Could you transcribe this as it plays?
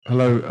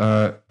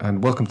Hello,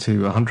 and welcome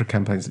to 100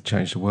 Campaigns That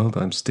Changed the World.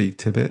 I'm Steve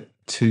Tibbett.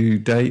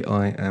 Today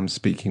I am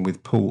speaking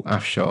with Paul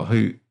Afshar,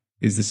 who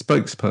is the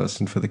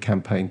spokesperson for the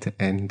campaign to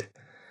end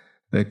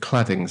the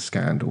cladding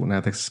scandal. Now,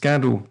 the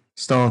scandal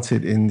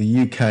started in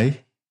the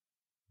UK.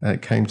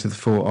 It came to the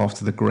fore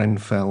after the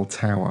Grenfell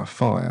Tower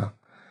fire.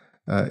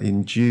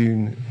 In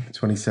June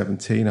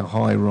 2017, a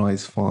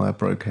high-rise fire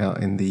broke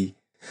out in the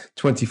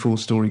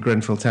 24-storey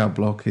Grenfell Tower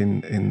block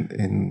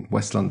in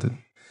West London.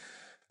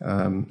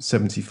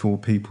 74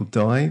 people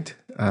died,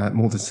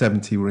 more than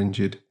 70 were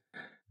injured,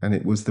 and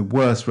it was the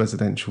worst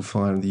residential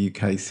fire in the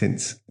UK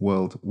since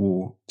World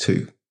War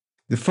II.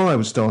 The fire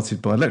was started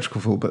by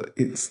electrical fault, but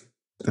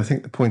I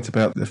think the point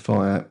about the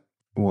fire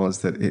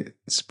was that it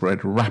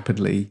spread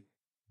rapidly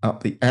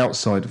up the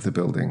outside of the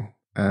building,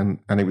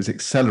 and it was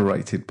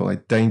accelerated by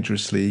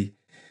dangerously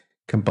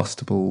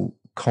combustible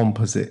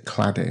composite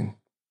cladding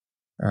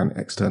and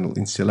external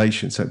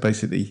insulation. So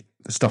basically,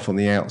 the stuff on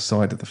the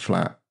outside of the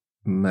flat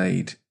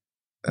made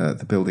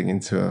the building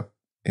into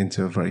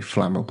a very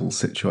flammable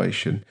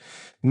situation.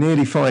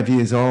 Nearly 5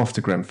 years after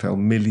Grenfell,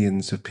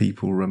 millions of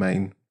people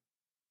remain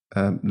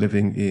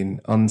living in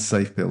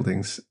unsafe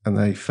buildings, and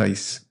they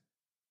face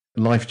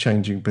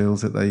life-changing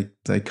bills that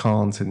they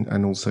can't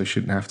and also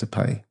shouldn't have to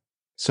pay.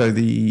 So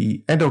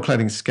the End Our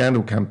Cladding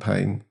Scandal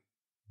campaign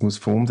was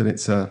formed, and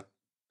it's a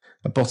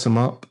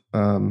bottom-up,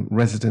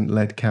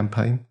 resident-led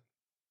campaign,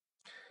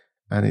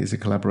 and it is a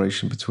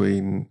collaboration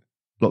between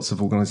lots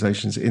of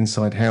organisations: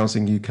 Inside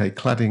Housing, UK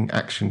Cladding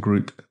Action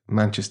Group,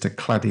 Manchester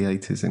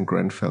Gladiators and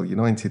Grenfell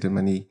United, and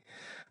many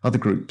other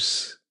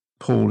groups.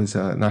 Paul is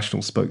a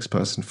national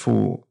spokesperson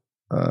for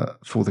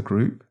the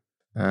group.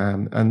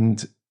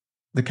 And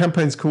the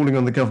campaign's calling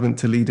on the government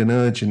to lead an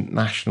urgent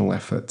national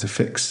effort to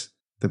fix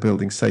the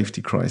building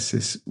safety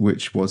crisis,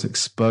 which was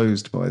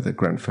exposed by the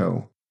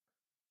Grenfell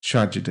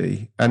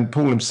tragedy. And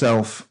Paul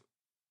himself,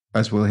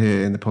 as we'll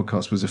hear in the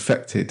podcast, was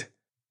affected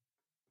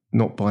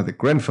not by the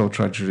Grenfell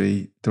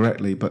tragedy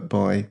directly, but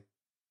by,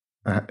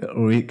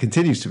 or he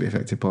continues to be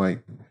affected by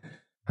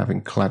having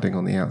cladding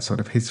on the outside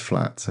of his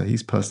flat. So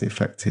he's personally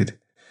affected.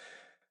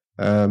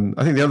 I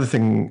think the other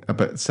thing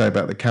to say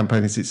about the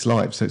campaign is it's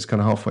live, so it's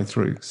kind of halfway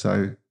through.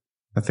 So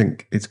I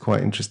think it's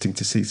quite interesting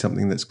to see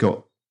something that's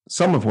got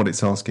some of what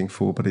it's asking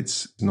for, but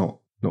it's not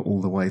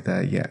all the way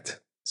there yet.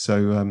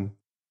 So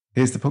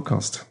here's the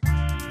podcast.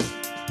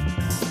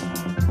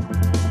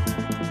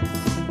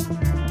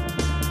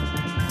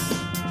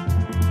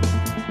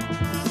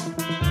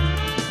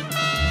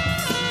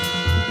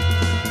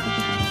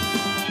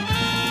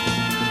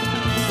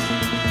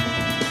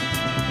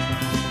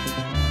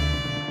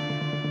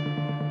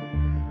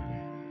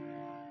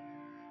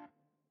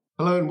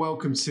 Hello and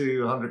welcome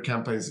to 100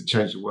 Campaigns That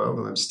Changed the World.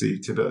 And I'm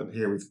Steve Tibbett. I'm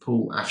here with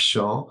Paul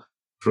Afshar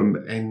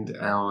from End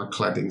Our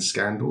Cladding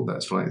Scandal.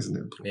 That's right, isn't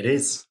it, Paul? It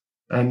is.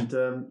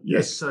 And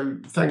yes, so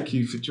thank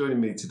you for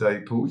joining me today,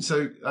 Paul.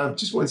 So I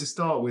just wanted to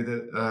start with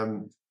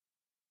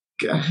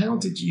how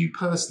did you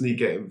personally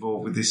get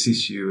involved with this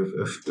issue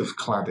of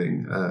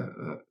cladding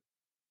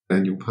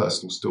and your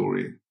personal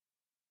story?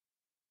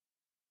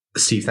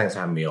 Steve, thanks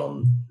for having me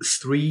on.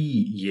 3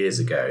 years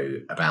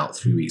ago, about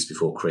 3 weeks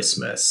before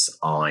Christmas,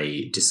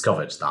 I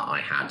discovered that I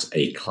had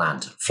a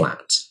clad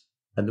flat.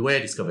 And the way I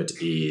discovered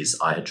is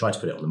I had tried to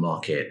put it on the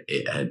market.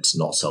 It had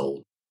not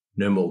sold.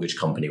 No mortgage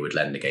company would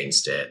lend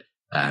against it.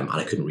 And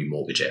I couldn't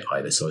remortgage it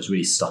either. So I was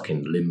really stuck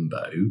in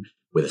limbo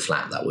with a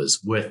flat that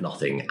was worth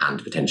nothing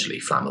and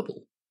potentially flammable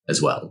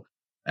as well.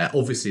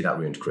 Obviously, that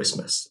ruined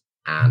Christmas.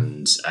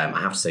 And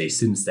I have to say,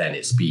 since then,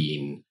 it's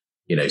been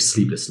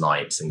sleepless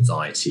nights,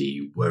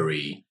 anxiety,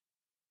 worry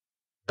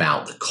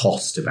about the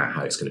cost, about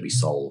how it's going to be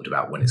solved,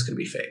 about when it's going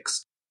to be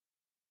fixed.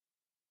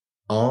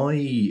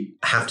 I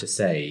have to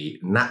say,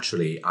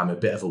 naturally, I'm a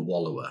bit of a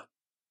wallower.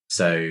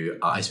 So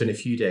I spent a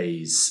few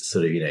days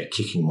sort of,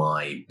 kicking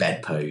my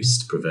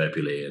bedpost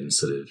proverbially and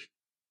sort of,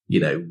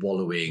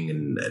 wallowing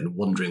and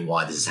wondering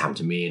why this has happened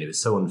to me. And it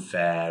was so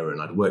unfair.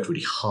 And I'd worked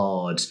really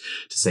hard to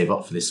save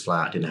up for this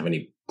flat. Didn't have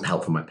any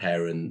help from my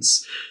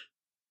parents.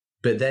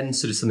 But then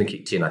sort of something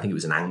kicked in. I think it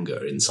was an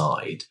anger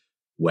inside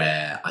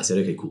where I said,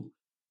 okay, cool.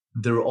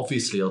 There are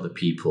obviously other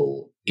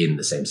people in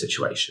the same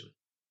situation.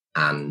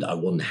 And I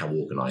wonder how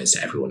organised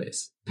everyone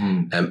is.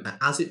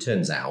 As it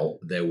turns out,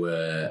 there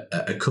were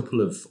a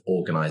couple of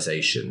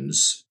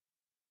organisations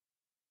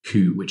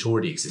which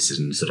already existed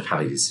and sort of have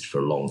existed for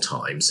a long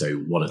time. So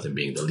one of them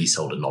being the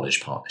Leaseholder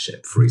Knowledge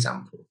Partnership, for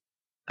example,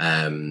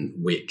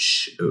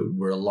 which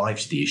were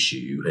alive to the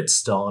issue, had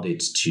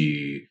started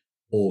to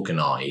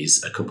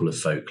organise a couple of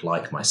folk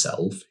like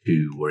myself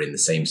who were in the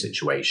same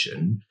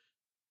situation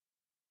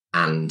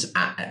and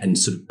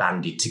sort of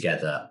banded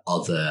together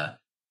other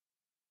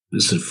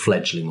sort of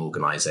fledgling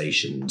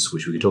organisations,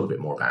 which we could talk a bit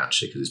more about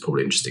actually, because it's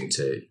probably interesting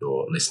to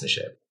your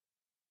listenership,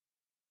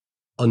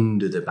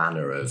 under the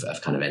banner of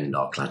kind of End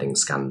Our Cladding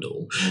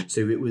Scandal.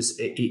 So it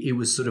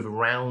was sort of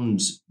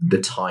around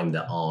the time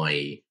that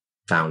I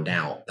found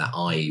out that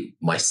I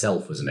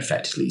myself was an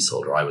affected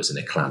leaseholder, I was in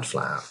a clad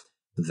flat,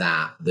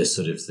 that the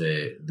sort of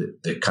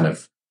the kind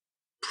of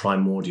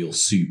primordial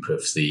soup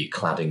of the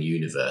cladding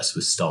universe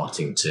was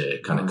starting to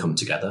kind of come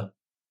together.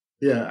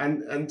 Yeah,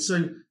 and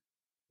so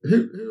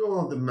who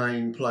are the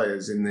main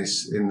players in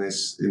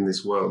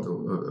this world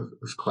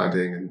of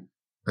cladding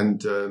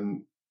and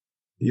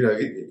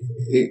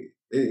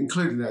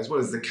including that as well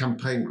as the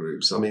campaign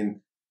groups? I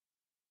mean,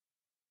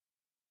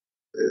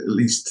 at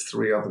least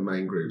three other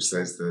main groups.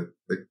 There's the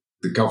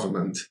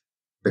government,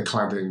 the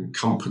cladding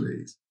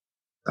companies,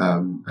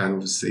 and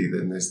obviously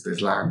then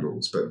there's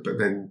landlords. But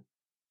then,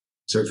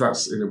 so if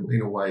that's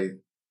in a way,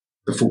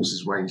 the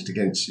forces ranged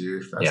against you,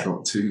 if that's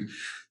not too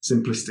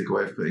simplistic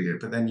way of putting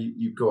it. But then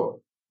you've got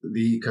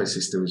the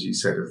ecosystem, as you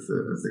said, of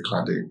the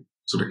cladding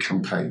sort of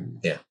campaign.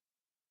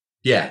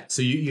 Yeah.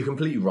 So you're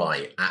completely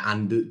right.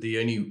 And the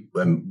only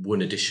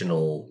one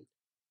additional,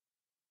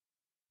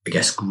 I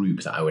guess,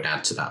 group that I would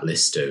add to that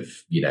list of,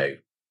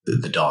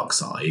 the dark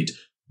side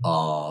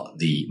are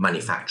the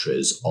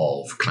manufacturers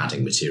of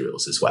cladding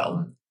materials as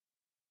well,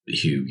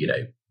 who,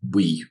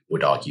 we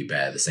would argue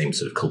bear the same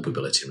sort of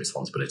culpability and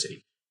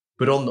responsibility.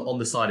 But on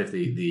the side of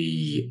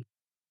the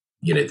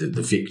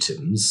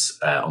victims,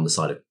 on the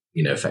side of,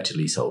 affected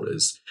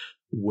leaseholders,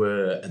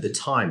 were at the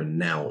time, and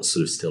now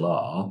sort of still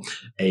are,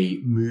 a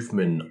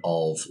movement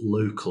of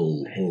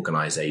local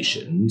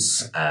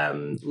organisations,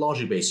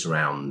 largely based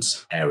around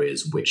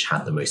areas which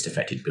had the most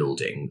affected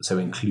building. So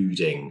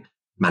including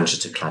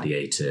Manchester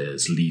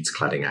Gladiators, Leeds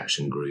Cladding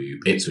Action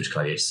Group, Ipswich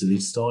Gladiators. So they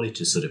started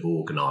to sort of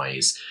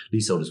organise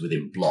leaseholders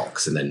within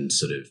blocks, and then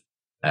sort of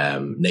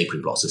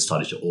neighbouring blocks have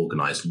started to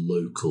organise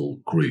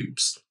local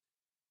groups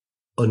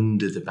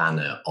under the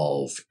banner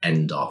of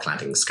End Our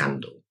Cladding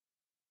Scandal.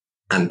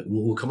 And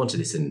we'll come on to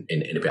this in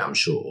a bit, I'm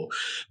sure.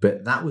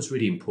 But that was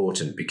really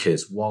important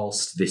because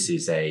whilst this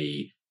is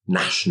a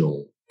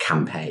national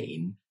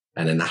campaign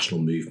and a national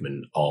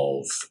movement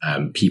of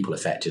people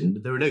affected,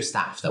 and there are no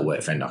staff that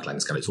work for End Our Cladding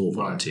Scandal, it's all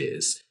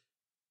volunteers.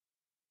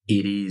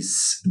 It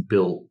is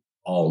built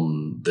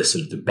on the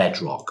sort of the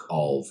bedrock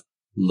of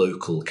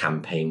local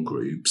campaign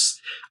groups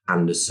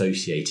and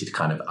associated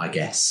kind of, I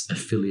guess,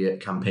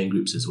 affiliate campaign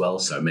groups as well.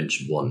 So I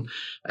mentioned one,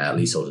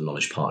 Leaseholder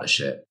Knowledge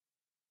Partnership,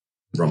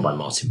 run by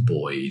Martin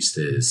Boyd.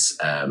 There's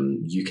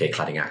UK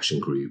Cladding Action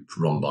Group,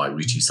 run by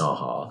Ritu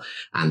Saha.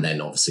 And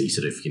then obviously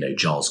sort of,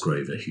 Giles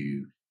Grover,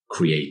 who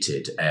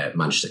created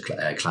Manchester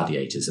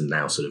Gladiators and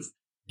now sort of,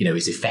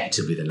 is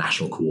effectively the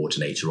national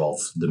coordinator of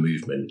the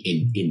movement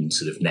in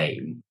sort of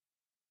name.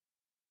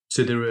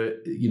 So there are,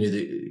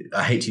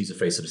 I hate to use the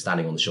phrase sort of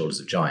standing on the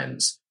shoulders of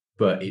giants,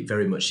 but it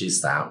very much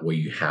is that, where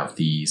you have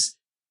these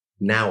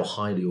now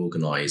highly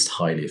organised,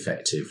 highly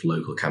effective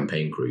local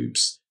campaign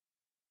groups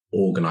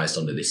organised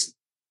under this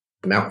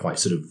now quite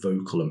sort of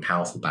vocal and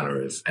powerful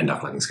banner of End Our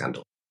Cladding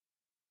Scandal.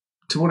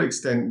 To what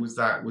extent was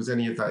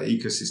any of that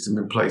ecosystem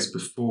in place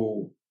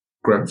before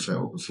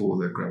Grenfell, before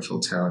the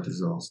Grenfell Tower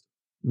disaster?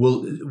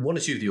 Well, one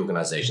or two of the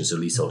organisations, so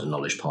Leaseholder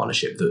Knowledge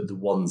Partnership, the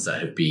ones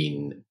that have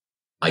been,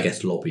 I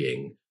guess,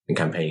 lobbying and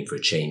campaigning for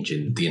a change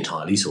in the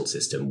entire leasehold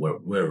system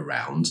were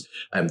around,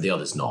 the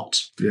others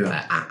not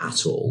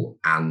at all.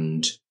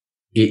 And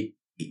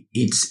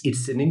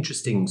it's an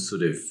interesting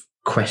sort of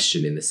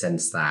question in the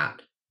sense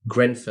that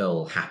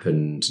Grenfell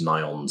happened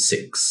nigh on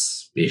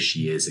 6-ish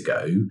years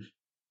ago.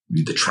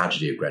 The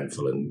tragedy of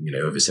Grenfell, and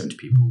over 70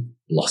 people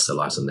lost their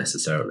lives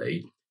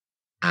unnecessarily.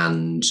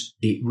 And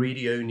it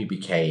really only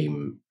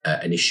became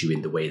an issue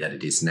in the way that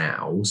it is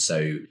now.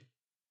 So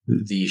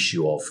the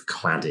issue of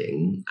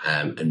cladding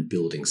and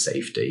building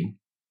safety,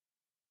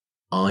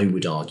 I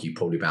would argue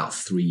probably about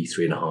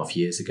 3.5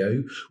 years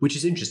ago, which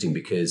is interesting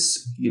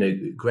because,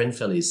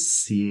 Grenfell is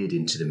seared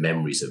into the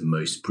memories of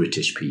most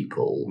British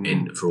people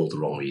for all the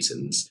wrong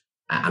reasons.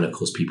 And of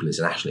course, people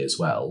internationally as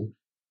well.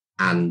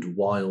 And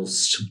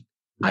whilst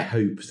I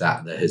hope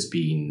that there has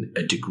been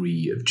a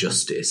degree of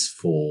justice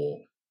for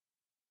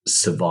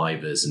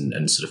survivors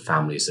and sort of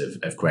families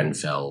of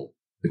Grenfell,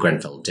 the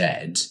Grenfell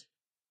dead,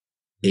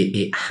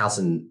 it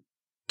hasn't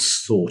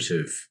sort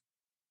of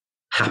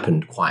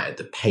happened quite at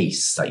the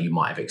pace that you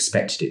might have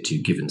expected it to,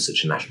 given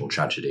such a national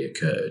tragedy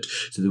occurred.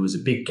 So there was a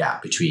big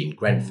gap between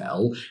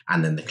Grenfell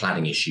and then the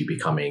cladding issue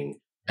becoming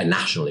a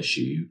national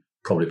issue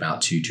probably about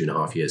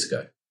 2.5 years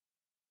ago.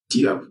 Do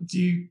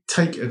you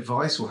take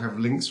advice or have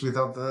links with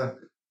other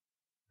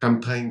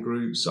campaign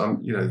groups?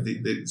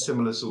 The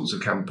similar sorts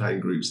of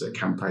campaign groups that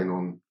campaign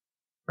on,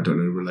 I don't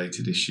know,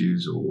 related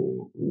issues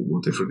or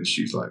different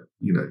issues like,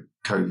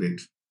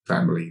 COVID,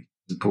 family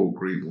support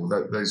group, or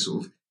those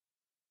sort of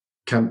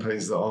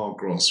campaigns that are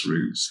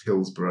grassroots.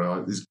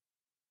 Hillsborough, there's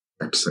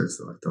episodes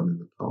that I've done in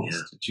the past.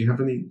 Yeah. Do you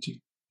have any?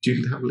 Do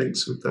you have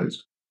links with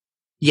those?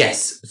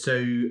 Yes. So,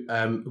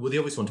 the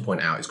obvious one to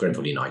point out is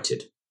Grenfell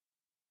United,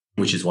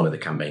 which is one of the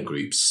campaign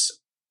groups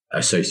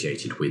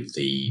associated with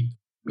the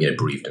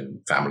bereaved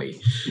and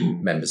family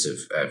members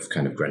of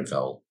kind of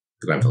Grenfell,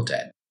 the Grenfell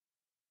dead.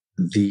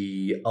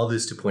 The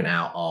others to point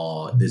out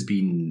are there's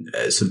been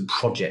some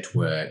project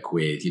work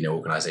with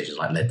organisations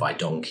like Led by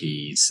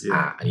Donkeys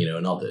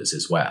and others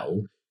as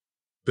well.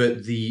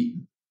 But the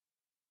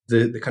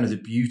the kind of the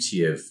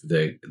beauty of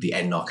the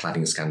End Our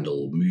Cladding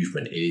Scandal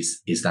movement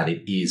is that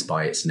it is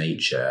by its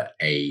nature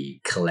a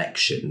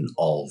collection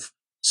of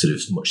sort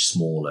of much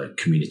smaller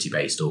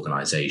community-based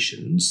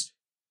organisations.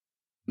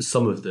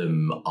 Some of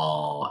them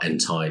are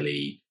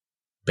entirely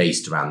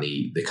based around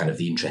the kind of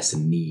the interests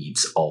and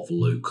needs of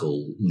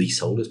local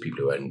leaseholders, people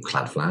who own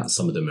clad flats.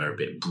 Some of them are a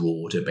bit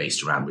broader,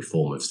 based around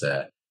reform of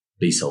the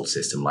leasehold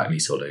system, like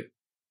leaseholder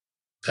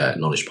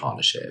knowledge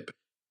partnership.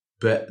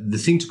 But the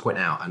thing to point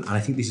out, and I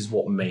think this is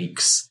what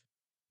makes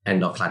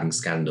End Our Cladding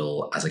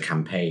Scandal as a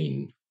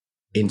campaign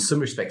in some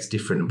respects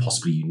different and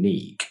possibly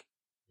unique,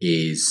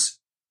 is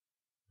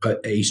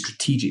a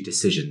strategic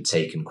decision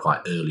taken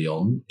quite early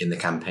on in the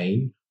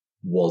campaign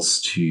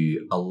was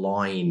to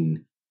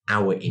align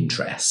our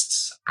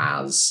interests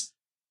as,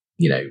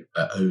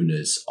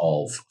 owners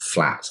of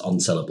flats,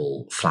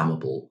 unsellable,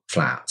 flammable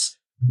flats,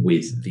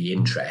 with the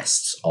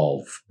interests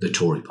of the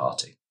Tory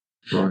party.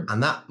 Right.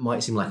 And that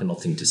might seem like an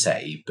odd thing to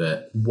say,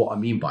 but what I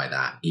mean by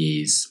that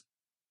is,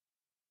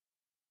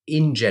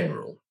 in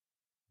general,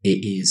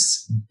 it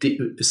is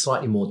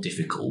slightly more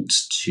difficult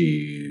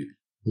to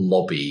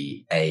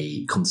lobby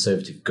a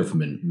Conservative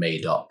government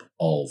made up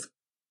of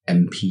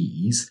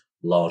MPs,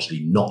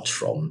 largely not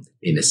from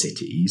inner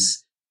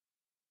cities,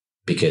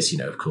 because,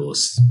 of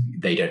course,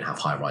 they don't have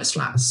high-rise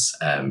flats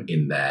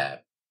in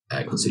their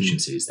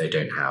constituencies. They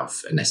don't have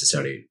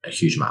necessarily a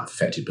huge amount of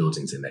affected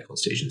buildings in their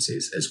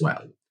constituencies as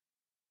well.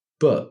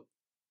 But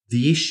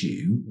the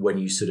issue, when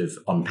you sort of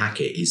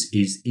unpack it,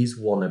 is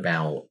one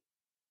about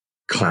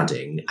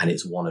cladding, and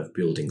it's one of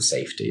building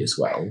safety as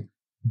well.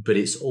 But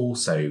it's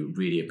also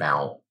really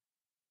about,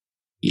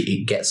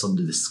 it gets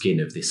under the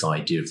skin of this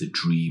idea of the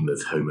dream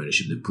of home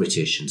ownership, the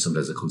British and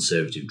sometimes the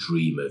Conservative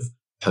dream of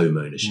home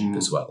ownership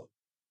as well.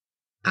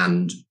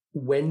 And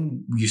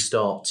when you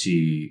start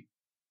to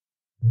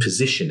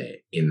position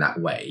it in that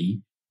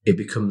way, it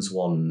becomes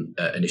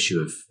an issue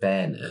of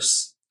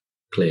fairness,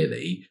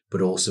 clearly, but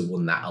also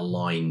one that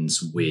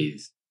aligns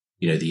with,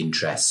 the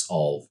interests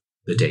of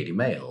the Daily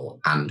Mail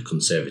and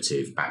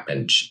Conservative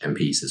backbench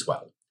MPs as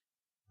well.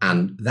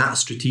 And that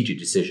strategic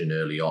decision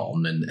early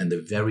on, and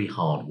the very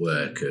hard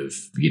work of,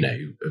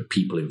 of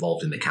people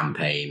involved in the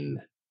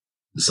campaign,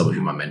 some of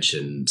whom I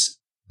mentioned,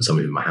 some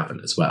of whom I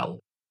haven't as well,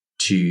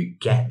 to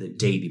get the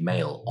Daily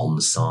Mail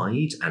on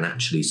side and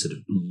actually sort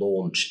of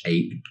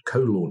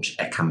co-launch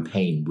a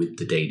campaign with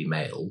the Daily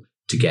Mail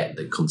to get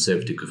the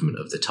Conservative government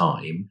of the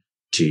time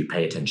to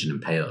pay attention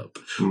and pay up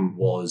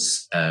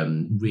was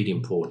really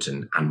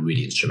important and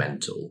really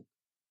instrumental.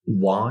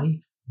 Why?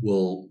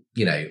 Well,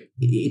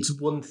 it's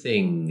one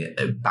thing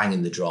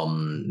banging the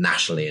drum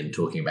nationally and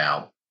talking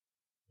about,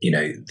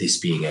 this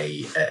being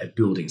a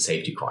building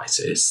safety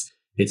crisis.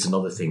 It's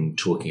another thing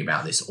talking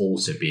about this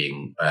also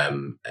being,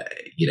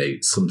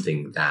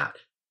 something that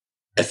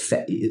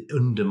it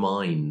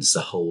undermines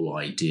the whole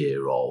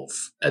idea of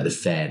the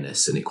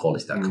fairness and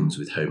equality that comes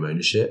with home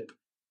ownership.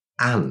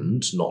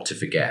 And not to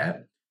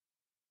forget,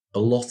 a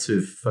lot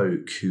of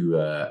folk who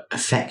are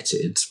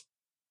affected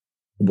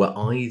were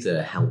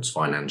either helped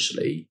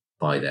financially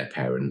by their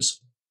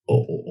parents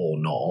or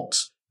not.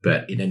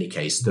 But in any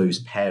case, those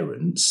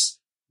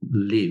parents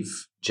live,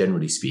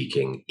 generally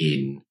speaking,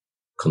 in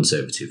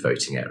Conservative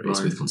voting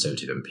areas with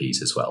Conservative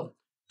MPs as well.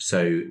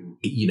 So,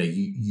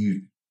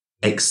 you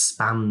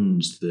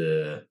expand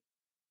the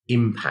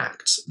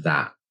impact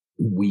that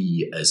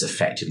we as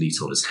affected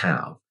leaseholders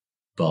have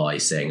by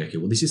saying, okay,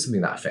 well, this is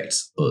something that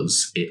affects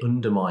us. It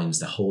undermines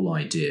the whole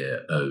idea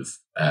of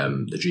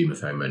the dream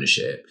of home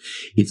ownership.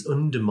 It's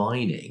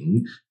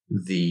undermining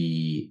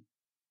the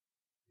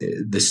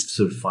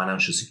sort of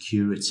financial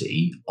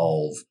security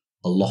of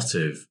a lot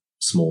of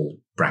small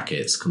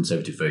brackets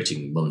Conservative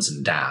voting mums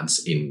and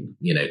dads in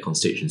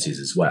constituencies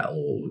as well,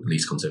 or at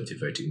least Conservative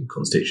voting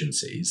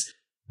constituencies.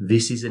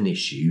 This is an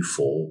issue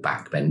for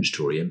backbench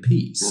Tory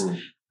MPs,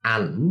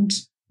 and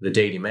the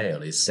Daily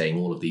Mail is saying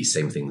all of these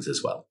same things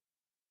as well.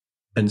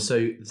 And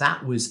so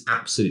that was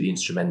absolutely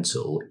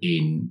instrumental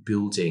in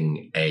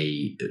building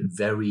a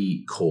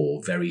very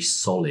core, very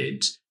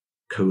solid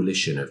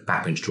coalition of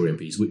backbench Tory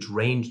MPs, which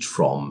ranged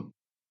from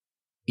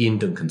Ian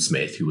Duncan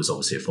Smith, who was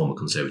obviously a former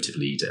Conservative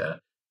leader,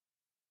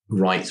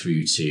 right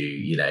through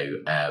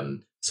to,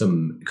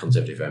 some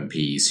Conservative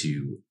MPs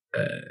who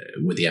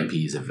were the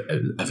MPs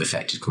of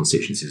affected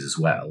constituencies as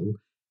well,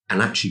 and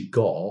actually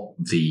got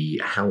the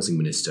housing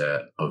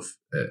minister of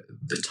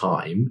the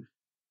time,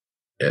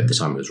 at the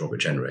time it was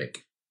Robert Jenrick,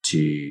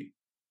 to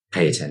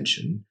pay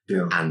attention.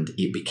 Yeah. And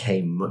it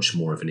became much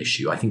more of an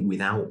issue. I think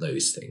without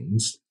those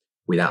things,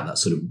 without that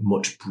sort of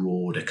much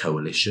broader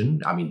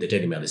coalition, I mean, the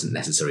Daily Mail isn't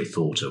necessarily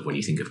thought of when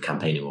you think of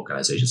campaigning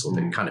organisations,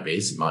 although it kind of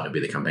is. It might not be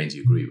the campaigns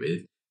you agree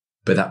with,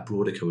 but that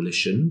broader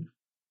coalition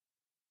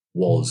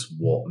was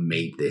what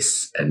made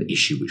this an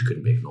issue which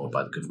couldn't be ignored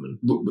by the government.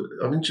 Look,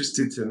 I'm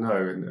interested to know,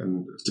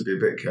 and to be a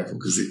bit careful,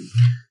 because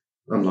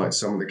unlike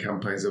some of the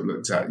campaigns I've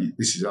looked at,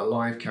 this is a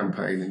live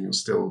campaign, and you're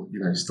still,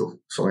 still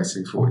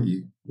fighting for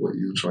what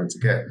you're trying to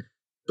get.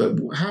 But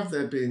have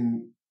there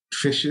been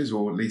fissures,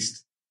 or at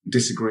least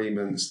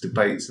disagreements,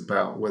 debates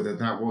about whether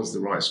that was the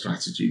right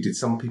strategy? Did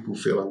some people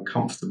feel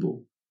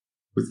uncomfortable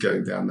with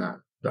going down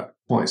that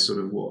quite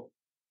sort of what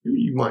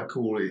you might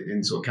call it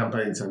in sort of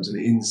campaign terms an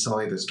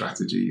insider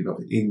strategy,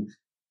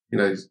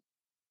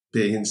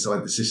 being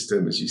inside the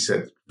system, as you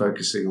said,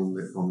 focusing on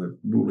the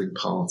ruling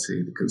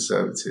party, the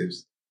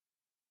Conservatives,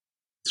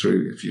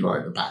 through, if you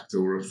like, the back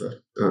door of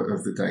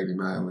the Daily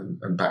Mail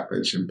and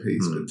backbench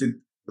MPs. But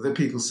were there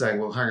people saying,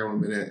 well, hang on a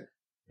minute,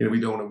 we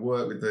don't want to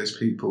work with those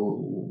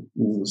people,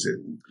 or was it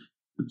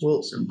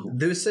simple?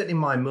 There was certainly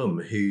my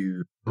mum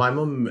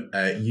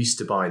used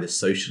to buy the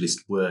Socialist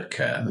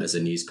Worker as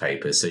a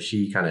newspaper, so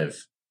she kind of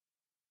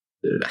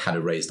had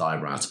a raised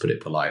eyebrow, to put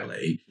it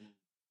politely.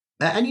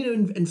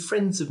 And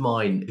friends of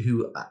mine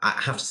who I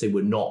have to say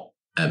were not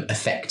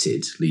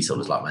affected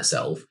leaseholders like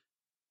myself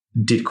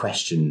did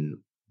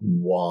question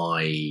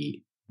why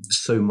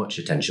so much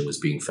attention was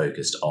being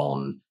focused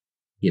on,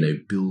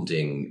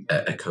 building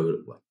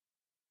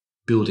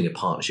building a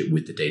partnership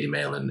with the Daily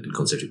Mail and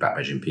Conservative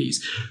backbench MPs.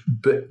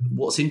 But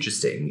what's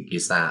interesting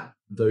is that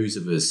those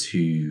of us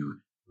who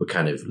were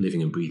kind of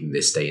living and breathing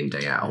this day in,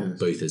 day out,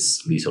 both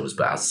as leaseholders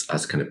but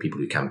as kind of people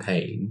who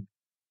campaign,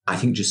 I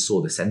think just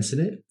saw the sense in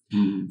it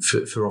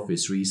for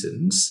obvious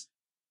reasons.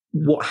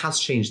 What has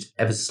changed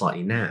ever so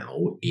slightly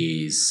now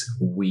is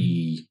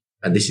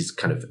and this is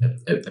kind of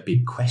a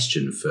big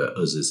question for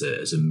us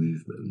as a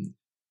movement,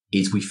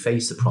 is we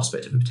face the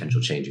prospect of a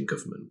potential change in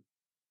government.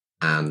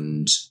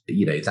 And,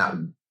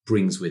 that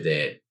brings with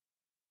it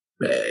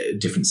a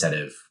different set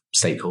of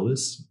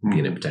stakeholders,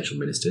 potential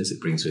ministers. It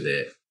brings with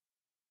it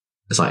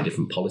a slightly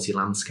different policy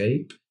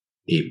landscape.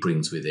 It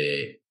brings with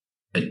it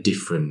a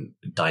different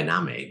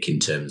dynamic in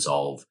terms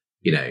of,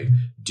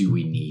 do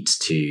we need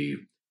to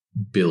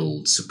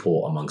build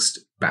support amongst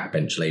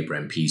backbench Labour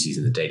MPs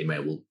using the Daily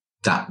Mail? Well,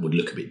 that would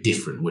look a bit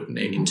different, wouldn't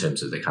it, in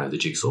terms of the kind of the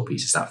jigsaw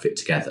pieces that fit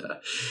together.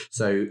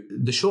 So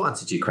the short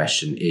answer to your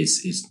question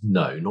is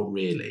no, not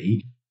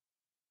really,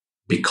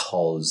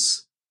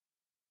 because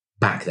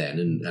back then,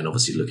 and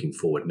obviously looking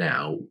forward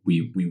now,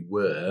 we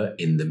were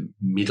in the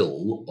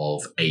middle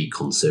of a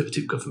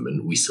Conservative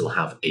government. We still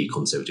have a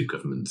Conservative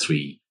government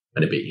 3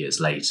 and a bit years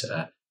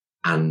later,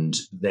 and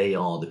they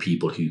are the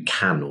people who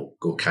can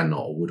or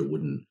cannot or would or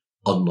wouldn't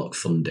unlock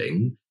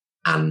funding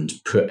and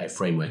put a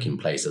framework in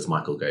place, as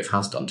Michael Gove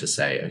has done, to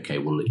say, okay,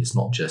 well, it's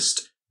not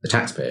just the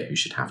taxpayer who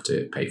should have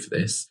to pay for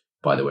this.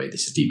 By the way,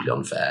 this is deeply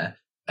unfair.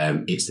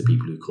 It's the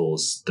people who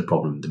cause the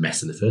problem, the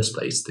mess in the first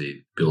place,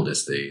 the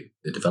builders, the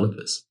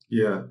developers.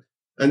 Yeah.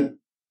 And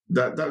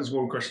that was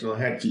one question I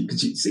had for you,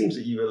 because it seems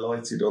that you've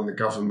alighted on the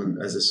government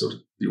as a sort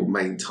of your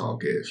main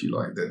target, if you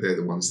like, that they're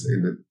the ones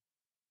that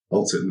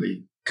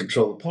ultimately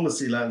control the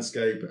policy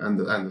landscape and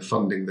the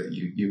funding that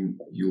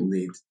you'll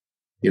need,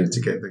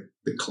 to get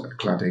the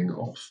cladding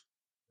off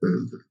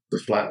the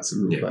flats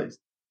and replaced.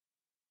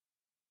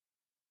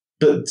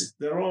 But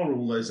there are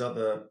all those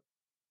other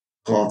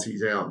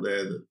parties out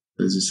there that,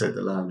 as you said,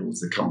 the landlords,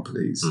 the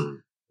companies,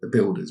 the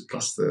builders,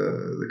 plus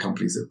the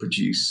companies that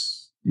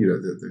produce,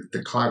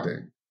 the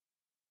cladding.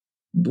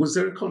 Was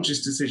there a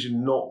conscious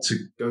decision not to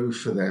go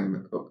for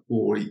them?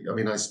 Or,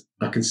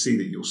 I can see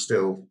that you're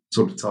still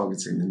sort of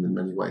targeting them in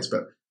many ways,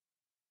 but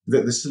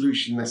that the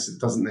solution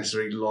doesn't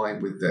necessarily lie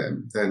with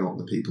them. They're not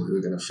the people who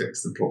are going to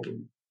fix the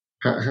problem.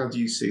 How do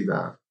you see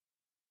that?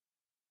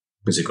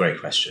 It's a great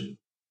question.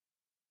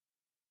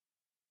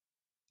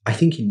 I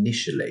think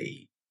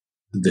initially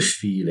the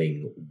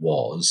feeling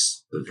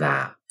was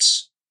that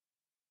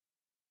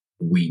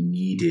we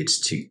needed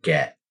to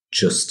get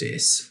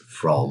justice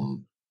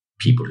from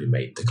people who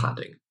made the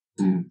cladding.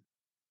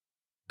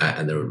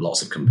 And there are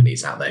lots of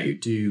companies out there who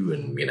do,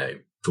 and,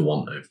 for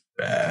want of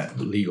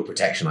legal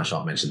protection, I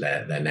shan't mention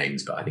their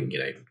names, but I think,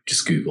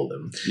 just Google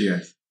them.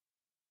 Yes.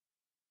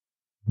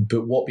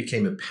 But what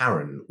became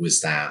apparent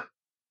was that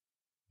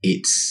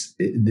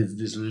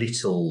there's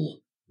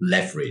little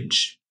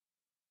leverage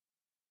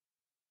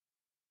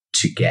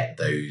to get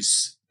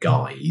those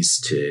guys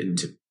to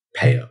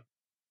pay up.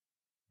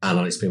 And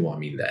I'll explain what I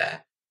mean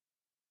there.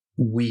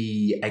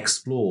 We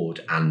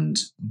explored and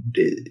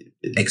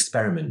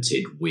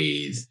experimented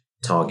with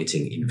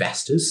targeting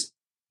investors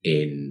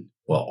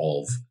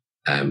of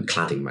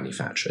cladding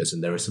manufacturers.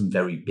 And there are some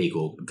very big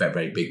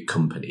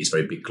companies,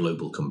 very big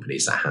global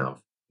companies that have,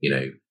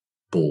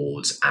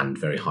 boards and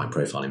very high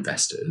profile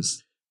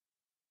investors,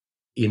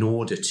 in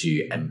order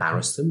to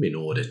embarrass them, in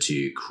order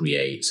to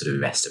create sort of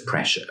investor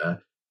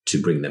pressure,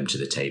 to bring them to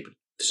the table,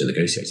 to the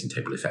negotiating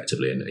table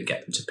effectively, and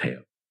get them to pay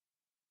up.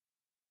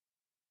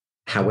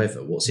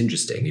 However, what's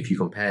interesting, if you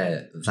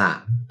compare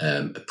that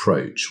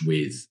approach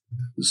with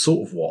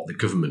sort of what the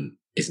government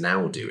is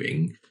now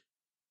doing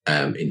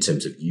in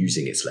terms of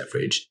using its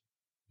leverage,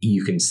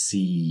 you can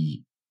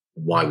see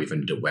why we've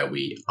ended up where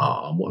we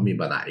are. And what I mean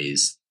by that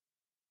is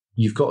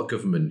you've got a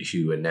government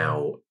who are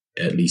now,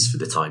 at least for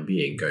the time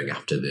being, going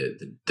after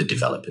the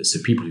developers. So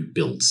people who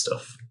build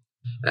stuff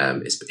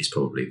is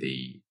probably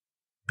the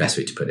best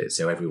way to put it.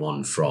 So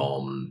everyone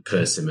from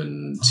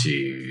Persimmon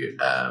to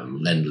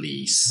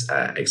Lend-Lease,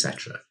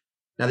 etc.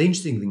 Now, the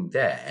interesting thing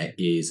there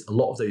is a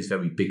lot of those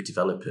very big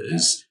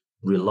developers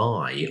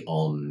rely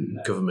on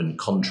government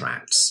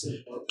contracts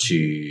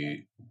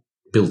to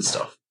build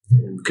stuff.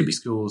 It could be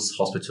schools,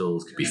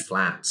 hospitals, could be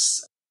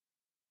flats,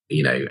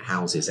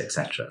 houses,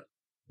 etc.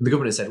 The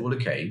government said, well,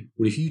 okay,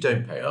 if you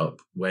don't pay up,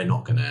 we're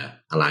not going to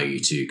allow you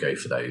to go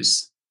for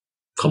those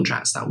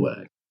contracts that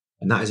work.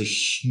 And that is a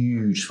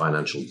huge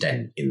financial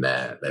dent in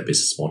their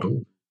business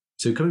model.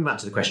 So coming back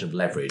to the question of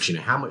leverage,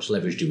 how much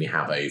leverage do we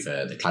have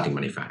over the cladding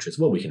manufacturers?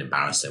 Well, we can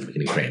embarrass them, we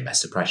can create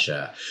investor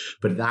pressure,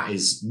 but that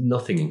is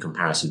nothing in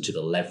comparison to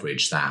the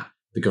leverage that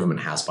the government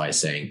has by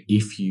saying,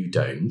 if you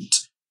don't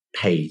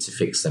pay to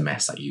fix the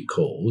mess that you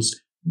caused,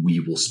 we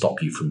will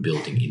stop you from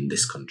building in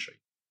this country.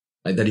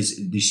 That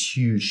is this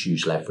huge,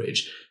 huge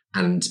leverage.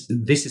 And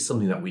this is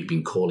something that we've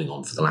been calling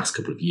on for the last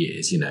couple of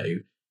years.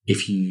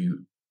 If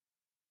you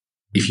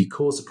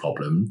cause a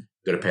problem,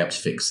 you've got to pay up to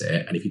fix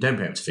it. And if you don't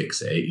pay up to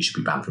fix it, you should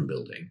be banned from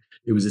building.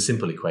 It was a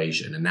simple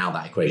equation. And now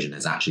that equation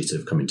has actually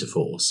sort of come into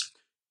force.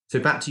 So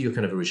back to your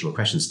kind of original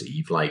question,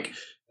 Steve, why,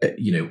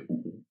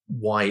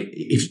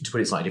 if to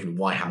put it slightly different,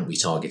 why haven't we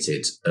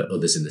targeted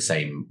others in the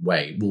same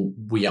way? Well,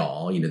 we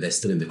are, they're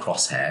still in the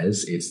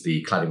crosshairs. It's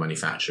the cladding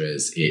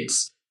manufacturers.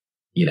 It's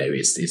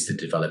the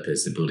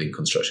developers, the building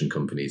construction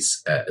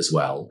companies as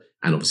well.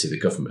 And obviously the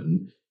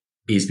government,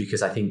 is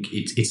because I think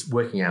it's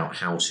working out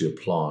how to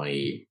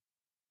apply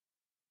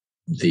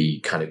the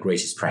kind of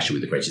greatest pressure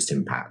with the greatest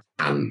impact.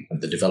 And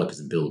the developers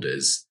and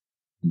builders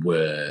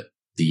were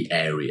the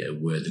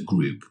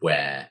group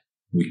where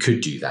we could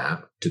do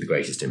that to the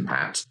greatest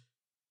impact.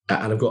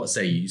 And I've got to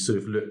say, you sort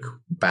of look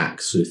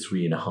back sort of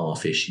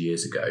 3.5-ish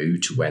years ago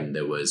to when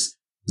there was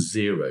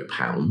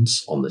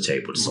 £0 on the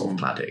table to solve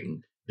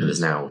cladding. And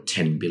there's now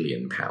 £10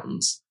 billion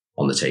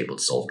on the table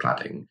to solve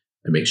cladding,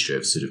 a mixture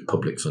of sort of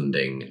public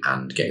funding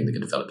and getting the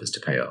developers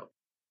to pay up.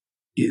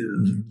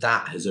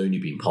 That has only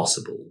been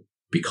possible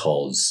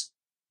because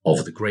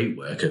of the great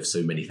work of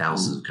so many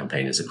thousands of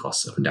campaigners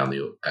across up and down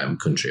the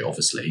country,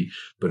 obviously,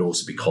 but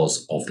also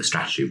because of the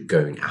strategy of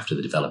going after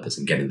the developers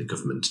and getting the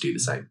government to do the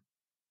same.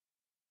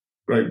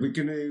 Right, we're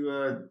going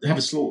to have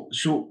a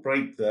short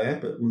break there,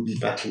 but we'll be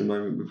back in a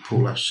moment with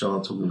Paul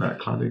Afshar talking about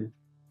cladding.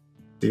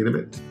 See you in a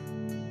bit.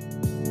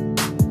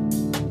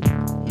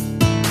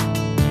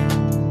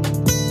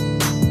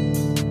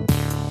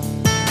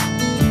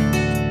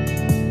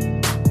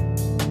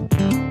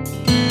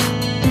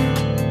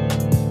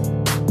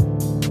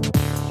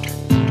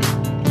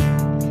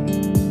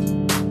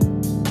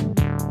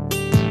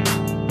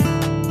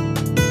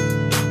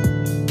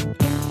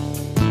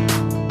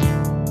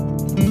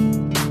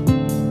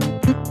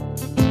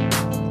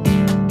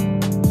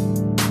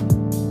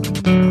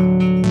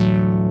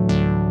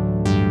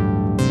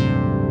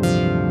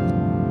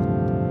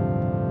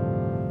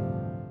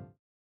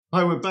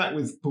 Hi, we're back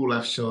with Paul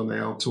Afshar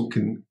now,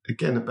 talking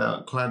again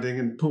about cladding.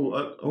 And Paul,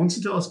 I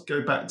wanted to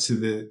go back to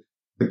the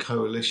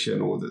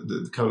coalition or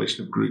the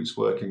coalition of groups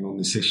working on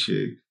this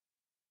issue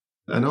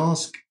and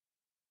ask,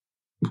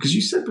 because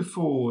you said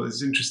before,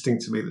 it's interesting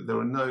to me that there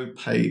are no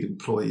paid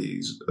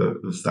employees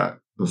of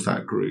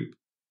that group.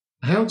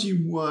 How do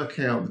you work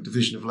out the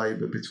division of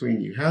labour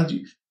between you? How do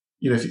you,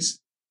 if it's,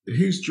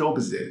 whose job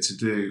is it to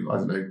do, I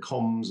don't know,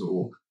 comms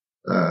or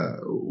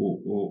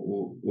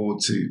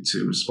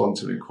to respond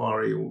to an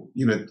inquiry, or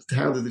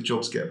how do the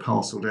jobs get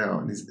parcelled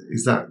out, and is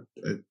that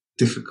a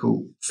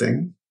difficult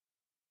thing?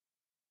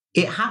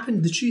 It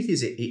happened. The truth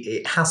is,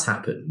 it has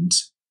happened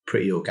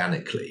pretty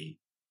organically,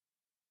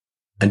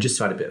 and just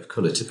to add a bit of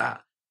colour to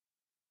that,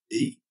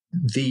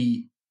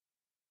 the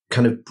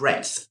kind of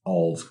breadth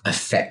of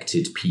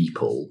affected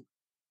people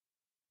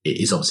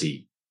is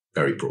obviously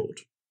very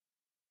broad.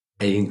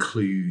 It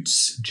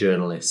includes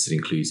journalists, it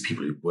includes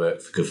people who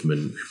work for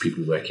government,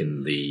 people who work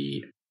in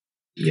the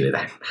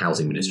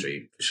housing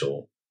ministry, for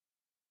sure.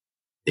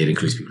 It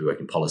includes people who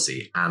work in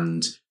policy.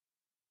 And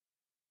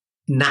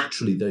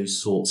naturally,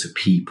 those sorts of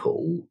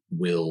people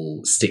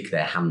will stick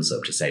their hands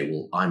up to say,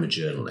 well, I'm a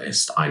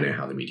journalist, I know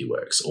how the media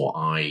works, or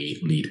I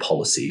lead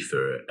policy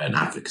for an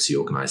advocacy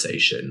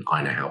organisation,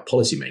 I know how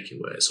policy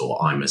making works,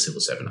 or I'm a civil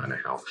servant, I know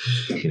how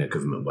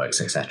government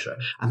works, etc.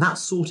 And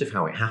that's sort of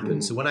how it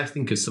happens. So when I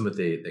think of some of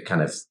the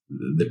kind of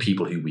the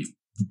people who we've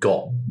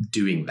got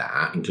doing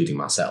that, including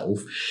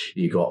myself,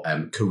 you've got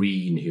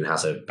Karine, who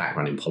has a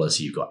background in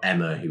policy, you've got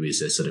Emma, who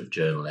is a sort of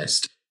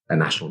journalist, a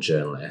national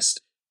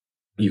journalist.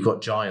 You've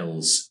got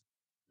Giles,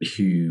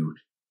 who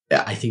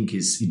I think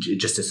is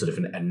just a sort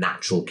of a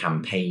natural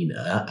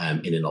campaigner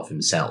in and of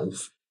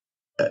himself.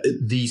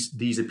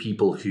 These are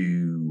people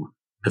who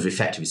have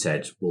effectively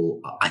said,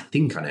 well, I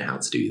think I know how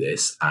to do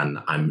this, and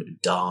I'm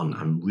done.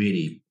 I'm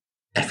really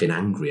effing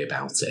angry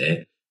about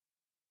it.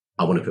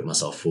 I want to put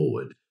myself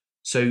forward.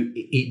 So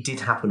it did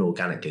happen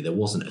organically. There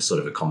wasn't a sort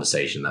of a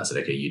conversation that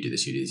said, okay, you do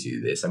this, you do this,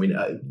 you do this. I mean,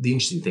 the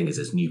interesting thing is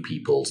as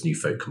new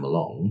folk come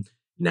along,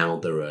 now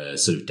there are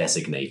sort of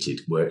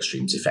designated work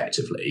streams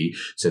effectively.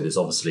 So there's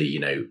obviously,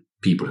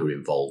 people who are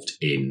involved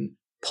in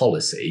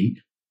policy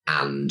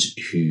and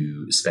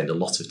who spend a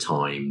lot of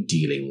time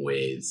dealing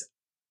with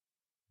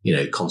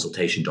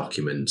consultation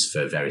documents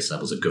for various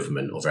levels of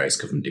government or various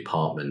government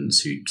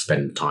departments who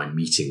spend time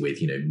meeting with,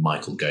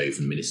 Michael Gove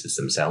and ministers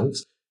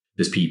themselves.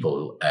 There's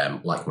people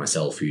like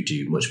myself who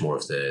do much more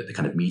of the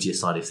kind of media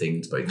side of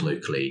things, both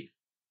locally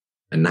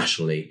and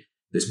nationally.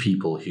 There's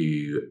people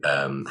who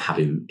have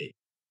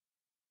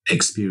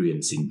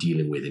experience in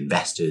dealing with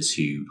investors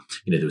who,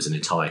 there was an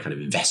entire kind of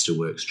investor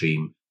work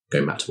stream,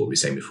 going back to what we were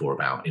saying before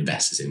about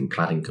investors in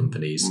cladding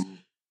companies.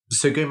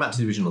 So going back to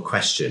the original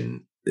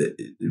question,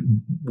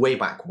 way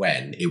back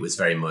when, it was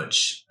very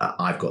much,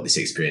 I've got this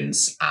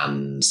experience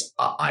and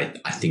I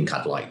think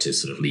I'd like to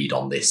sort of lead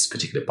on this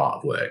particular part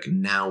of work.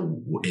 Now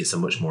it's a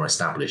much more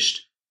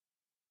established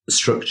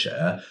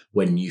structure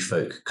when new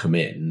folk come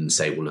in and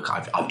say, well, look,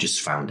 I've just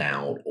found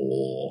out,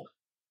 or,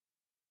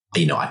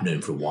 I've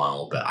known for a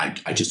while, but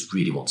I just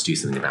really want to do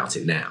something about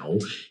it now.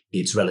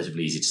 It's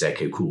relatively easy to say,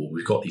 okay, cool,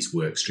 we've got these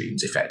work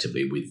streams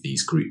effectively with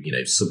these group,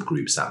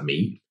 subgroups that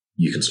meet.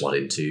 You can slot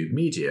into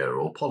media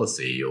or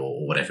policy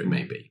or whatever it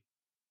may be.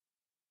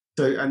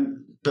 So,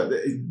 but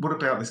what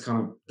about this kind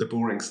of the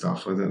boring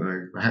stuff? I don't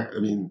know. I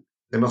mean,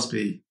 there must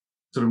be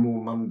sort of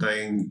more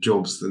mundane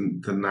jobs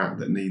than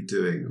that need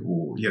doing,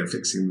 or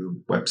fixing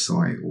the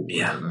website, or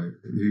I don't know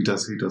who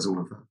does all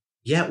of that.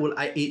 Yeah, well,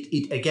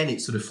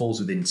 it sort of falls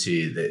within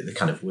the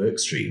kind of work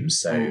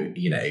streams. So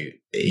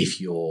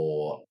if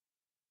you're,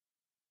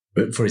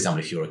 for example,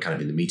 if you're kind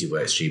of in the media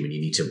work stream and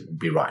you need to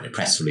be writing a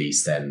press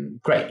release,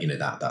 then great,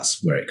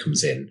 that's where it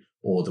comes in.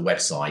 Or the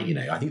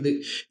website, I think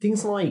that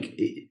things like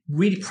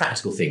really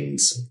practical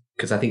things,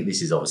 because I think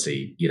this is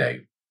obviously,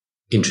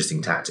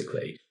 interesting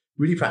tactically,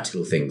 really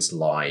practical things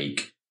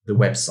like the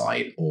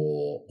website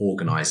or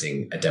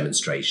organising a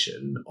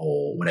demonstration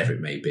or whatever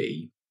it may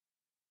be,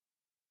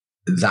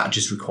 that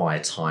just require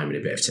time and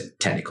a bit of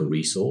technical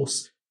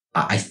resource.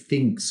 I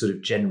think sort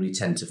of generally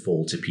tend to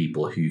fall to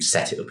people who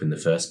set it up in the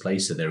first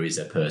place. So there is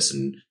a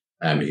person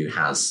who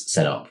has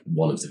set up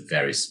one of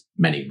the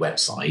many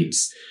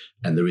websites,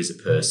 and there is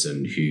a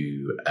person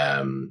who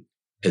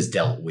has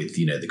dealt with,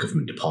 the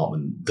government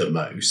department the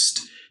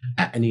most.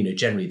 And,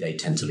 generally they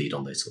tend to lead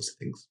on those sorts of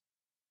things.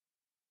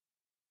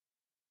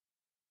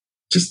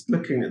 Just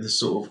looking at the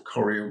sort of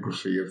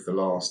choreography of the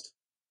last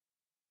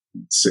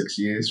 6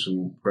 years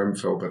from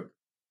Grenfell, but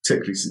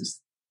particularly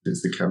since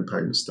the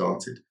campaign was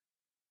started,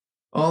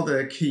 are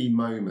there key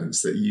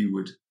moments that you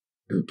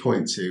would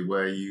point to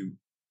where you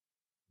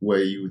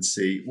would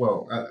see,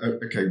 well,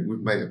 okay, we've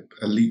made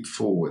a leap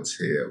forwards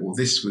here, or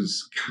this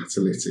was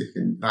catalytic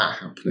in that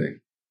happening?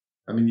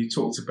 I mean, you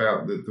talked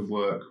about the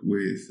work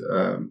with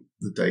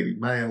the Daily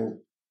Mail,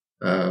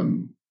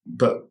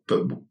 but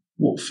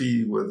what for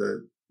you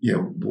were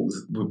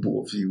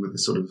what for you were the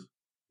sort of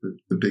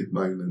the big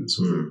moments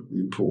or the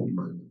important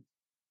moments?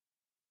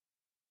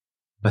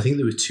 I think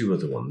there were two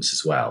other ones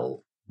as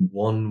well.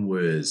 One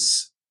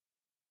was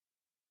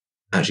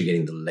actually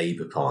getting the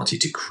Labour Party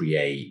to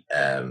create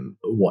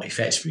what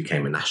effectively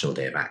became a National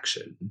Day of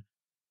Action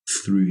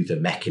through the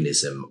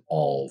mechanism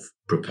of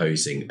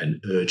proposing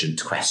an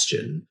urgent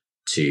question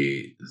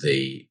to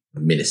the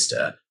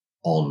minister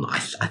on,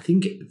 I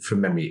think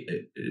from memory,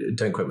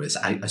 don't quote me this,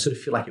 I sort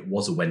of feel like it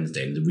was a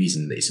Wednesday, and the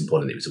reason that it's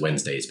important that it was a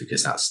Wednesday is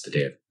because that's the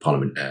day of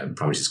Parliament,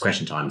 Prime Minister's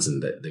question times,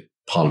 and the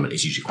Parliament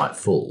is usually quite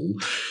full.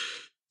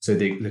 So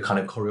the kind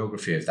of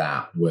choreography of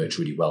that worked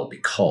really well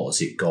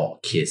because it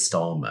got Keir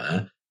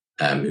Starmer,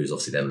 who's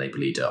obviously then Labour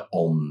leader,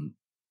 on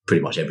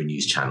pretty much every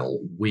news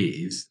channel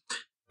with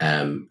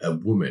a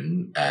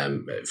woman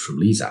from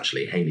Leeds,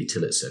 actually, Hayley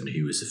Tillotson,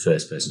 who was the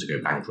first person to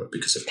go bankrupt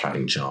because of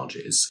cladding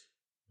charges.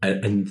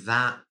 And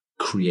that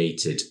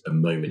created a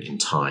moment in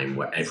time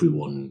where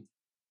everyone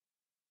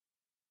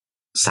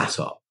sat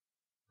up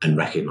and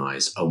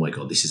recognised, oh my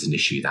God, this is an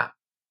issue that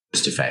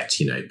just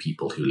affects,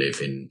 people who live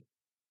in,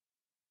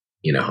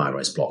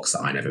 high-rise blocks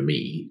that I never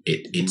meet.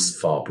 It's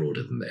far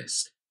broader than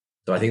this.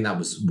 So I think that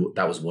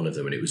was one of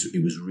them, and it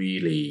was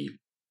really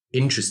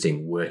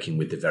interesting working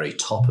with the very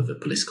top of a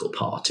political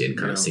party and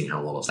kind of seeing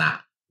how all of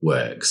that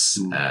works.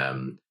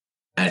 And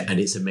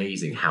it's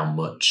amazing how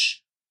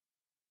much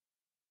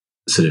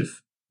sort of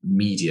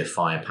media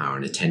firepower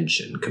and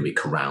attention can be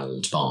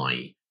corralled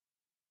by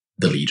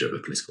the leader of a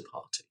political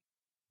party.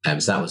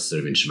 So that was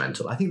sort of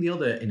instrumental. I think the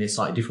other, in a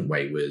slightly different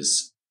way,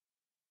 was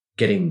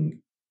getting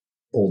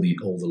all the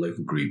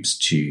local groups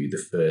to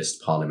the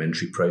first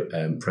parliamentary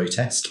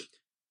protest.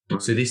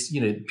 So this,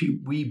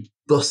 we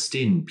bust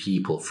in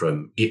people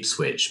from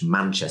Ipswich,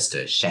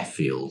 Manchester,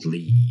 Sheffield,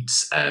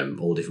 Leeds,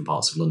 all different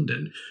parts of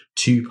London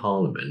to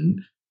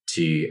Parliament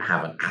to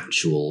have an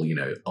actual,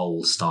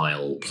 old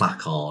style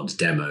placard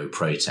demo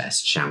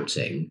protest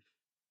shouting.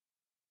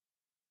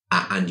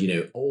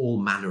 And,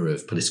 all manner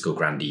of political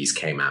grandees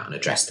came out and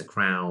addressed the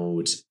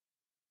crowd.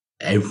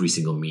 Every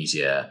single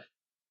media,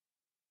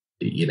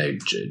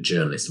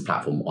 journalist and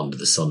platform under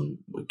the sun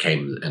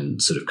came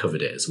and sort of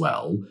covered it as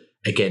well.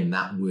 Again,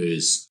 that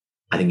was,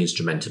 I think,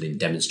 instrumental in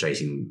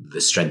demonstrating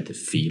the strength of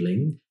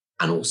feeling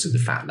and also the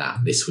fact that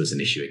this was an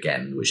issue,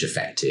 again, which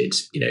affected,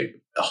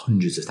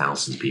 hundreds of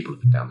thousands of people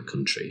up and down the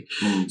country.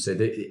 So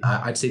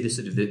I'd say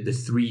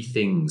the three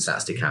things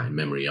that stick out in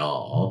memory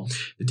are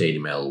the Daily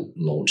Mail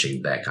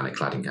launching their kind of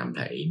cladding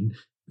campaign,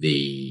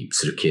 the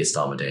sort of Keir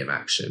Starmer Day of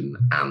Action,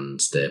 and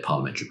the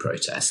parliamentary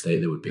protest.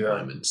 They were big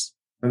moments.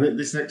 And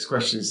this next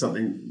question is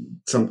something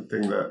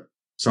that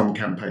some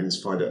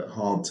campaigners find it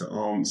hard to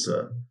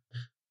answer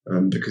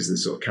because of the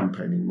sort of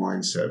campaigning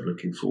mindset of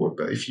looking forward.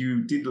 But if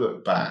you did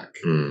look back,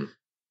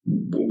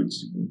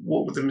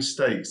 what were the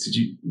mistakes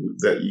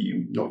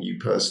not you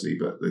personally,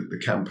 but the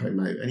campaign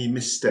made? Any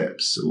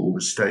missteps or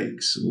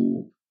mistakes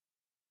or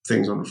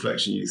things on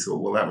reflection you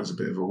thought, well, that was a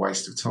bit of a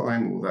waste of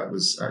time, or that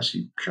was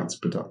actually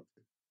counterproductive?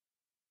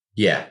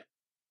 Yeah,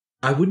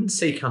 I wouldn't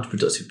say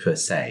counterproductive per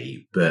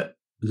se, but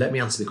let me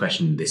answer the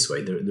question this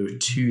way. There are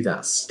two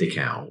that stick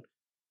out.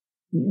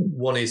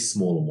 One is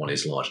small and one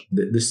is large.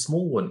 The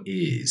small one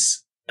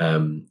is,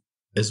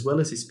 as well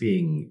as this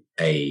being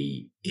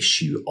a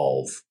issue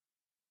of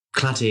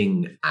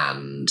cladding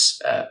and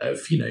of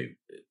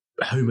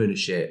home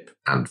ownership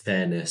and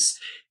fairness,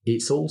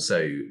 it's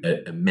also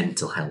a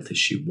mental health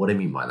issue. What I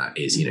mean by that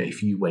is,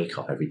 if you wake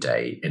up every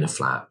day in a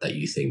flat that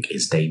you think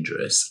is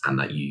dangerous and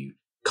that you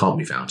can't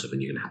move out of,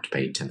 and you're going to have to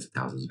pay tens of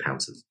thousands of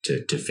pounds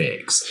to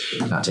fix,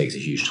 that takes a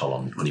huge toll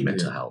on your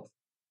mental health.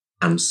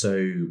 And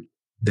so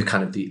the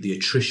kind of the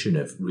attrition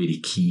of really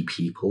key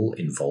people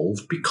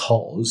involved,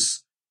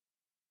 because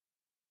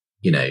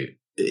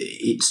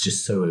it's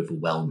just so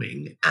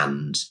overwhelming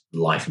and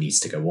life needs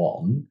to go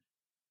on,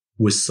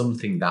 was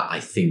something that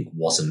I think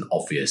wasn't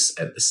obvious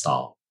at the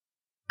start.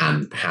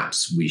 And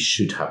perhaps we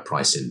should have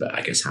priced in, but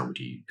I guess how would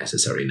you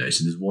necessarily know?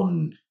 So there's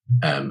one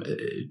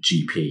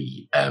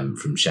GP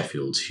from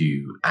Sheffield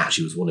who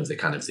actually was one of the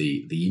kind of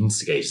the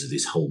instigators of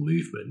this whole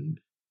movement,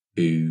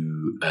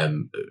 who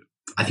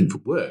I think for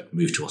work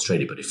moved to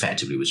Australia, but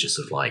effectively was just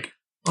sort of like,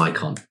 I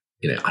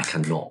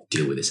cannot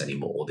deal with this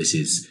anymore. This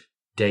is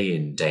day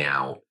in, day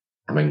out.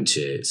 I'm going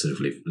to sort of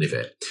live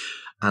it.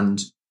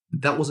 And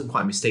that wasn't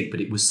quite a mistake,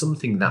 but it was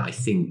something that I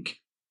think,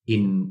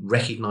 in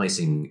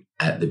recognizing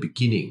at the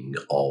beginning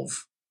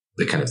of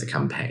the kind of the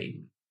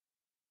campaign,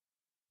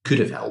 could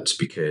have helped,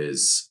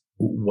 because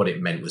what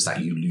it meant was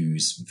that you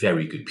lose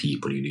very good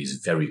people, you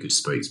lose very good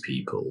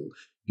spokespeople,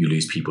 you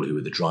lose people who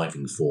are the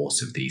driving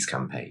force of these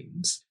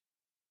campaigns,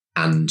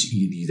 and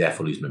you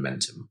therefore lose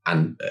momentum.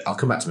 And I'll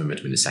come back to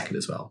momentum in a second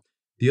as well.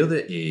 The other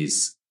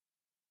is,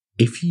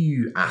 if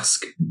you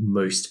ask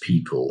most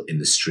people in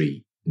the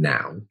street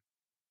now,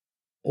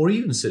 or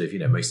even sort of,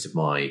 most of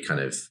my kind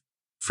of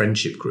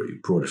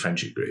broader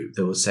friendship group,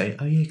 they will say,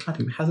 oh yeah,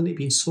 cladding, hasn't it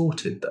been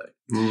sorted though?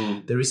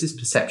 There is this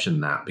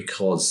perception that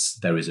because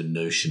there is a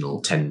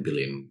notional 10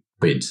 billion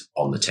quid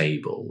on the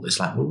table, it's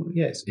like, well,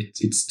 yes,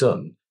 it's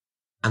done.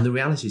 And the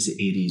reality is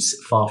it is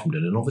far from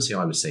done. And obviously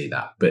I would say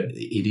that, but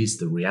it is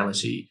the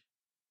reality.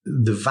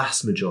 The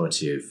vast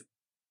majority of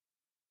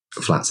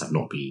flats have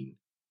not been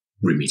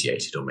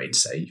remediated or made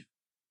safe.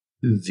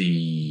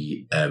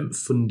 The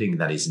funding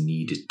that is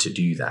needed to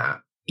do that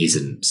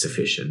isn't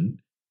sufficient.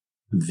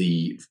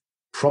 The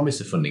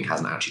promise of funding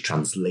hasn't actually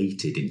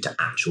translated into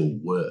actual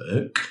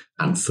work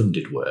and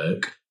funded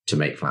work to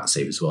make flats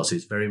safe as well. So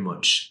it's very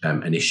much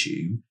an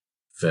issue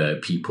for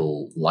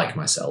people like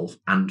myself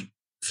and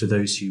for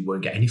those who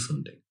won't get any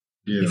funding.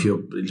 Yeah. If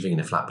you're living in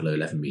a flat below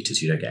 11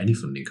 metres, you don't get any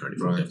funding currently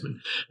from the government.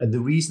 And the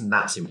reason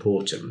that's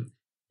important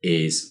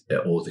is,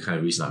 or the kind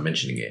of reason I'm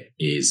mentioning it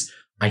is,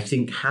 I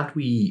think had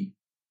we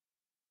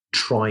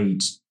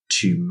tried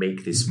to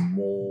make this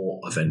more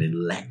of an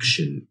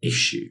election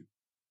issue,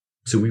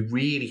 so we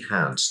really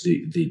had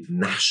the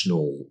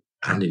national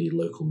and any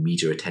local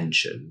media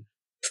attention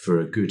for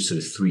a good sort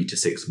of 3 to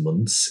 6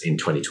 months in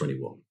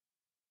 2021.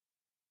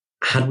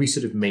 Had we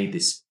sort of made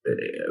this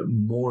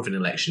more of an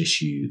election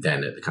issue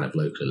than at the kind of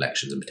local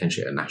elections and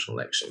potentially at a national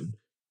election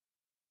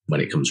when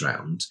it comes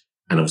round,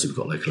 and obviously we've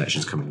got local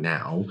elections coming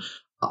now,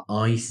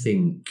 I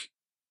think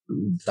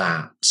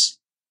that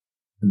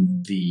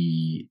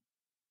the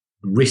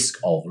risk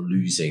of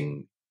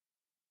losing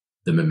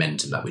the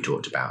momentum that we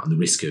talked about and the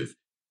risk of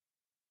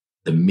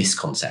the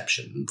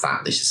misconception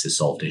that this is a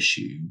solved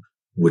issue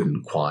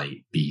wouldn't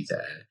quite be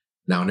there.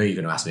 Now, I know you're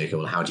going to ask me, okay,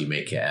 well, how do you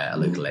make it a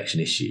local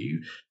election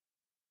issue?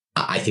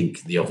 I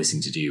think the obvious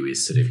thing to do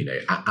is sort of,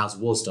 as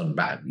was done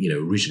back,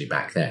 originally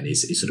back then,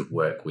 is sort of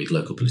work with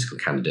local political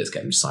candidates,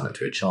 get them to sign up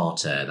to a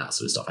charter, that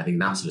sort of stuff. I think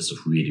that sort of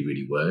stuff really,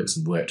 really works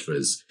and worked for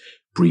us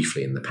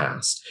briefly in the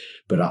past.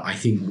 But I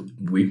think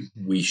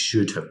we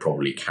should have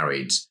probably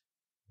carried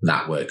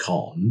that work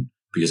on,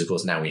 because, of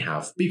course, now we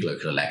have big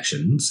local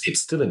elections.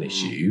 It's still an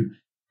issue.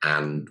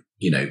 And,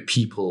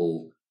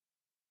 people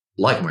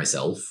like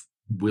myself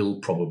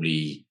will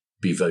probably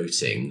be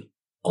voting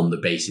on the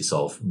basis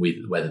of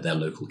whether their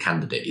local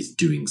candidate is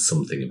doing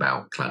something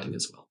about cladding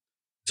as well.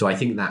 So I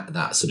think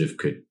that sort of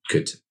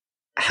could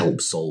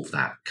help solve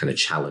that kind of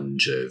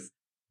challenge of,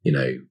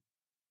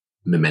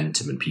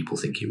 momentum and people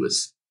thinking it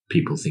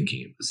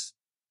was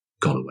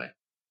gone away.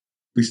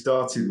 We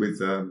started with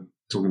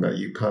talking about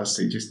you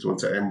personally. Just want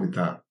to end with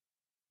that.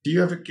 Do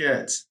you ever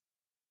get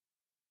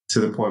to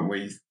the point where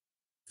you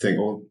think,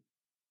 oh,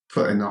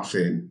 put enough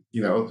in.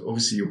 You know,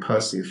 obviously you're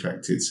personally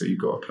affected, so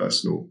you've got a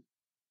personal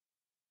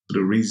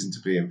sort of reason to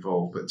be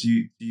involved. But do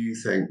you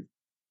think,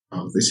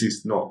 oh, this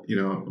is not, you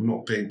know, I'm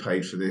not being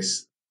paid for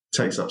this, it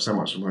takes up so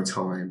much of my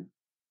time,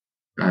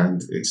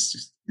 and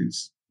it's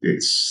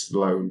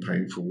slow and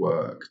painful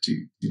work.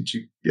 Did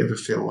you ever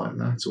feel like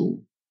that? Or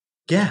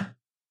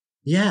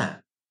Yeah,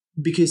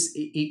 because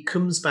it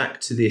comes back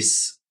to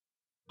this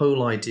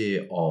whole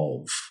idea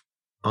of,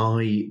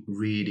 I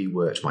really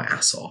worked my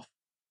ass off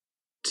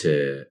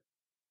to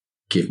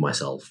give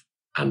myself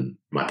and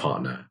my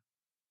partner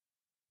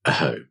a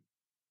home,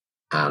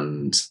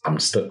 and I'm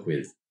stuck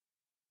with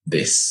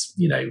this,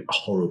 you know,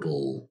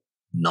 horrible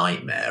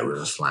nightmare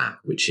of a flat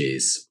which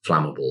is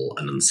flammable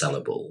and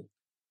unsellable,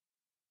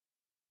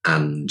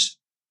 and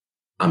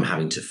I'm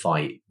having to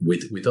fight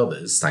with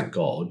others, thank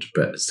God,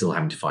 but still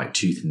having to fight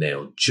tooth and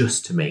nail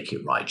just to make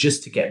it right,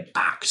 just to get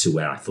back to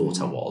where I thought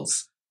I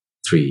was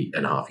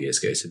 3.5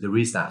 years ago. So there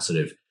is that sort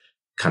of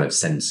kind of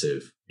sense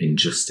of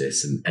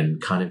injustice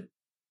and kind of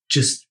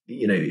just,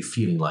 you know,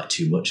 feeling like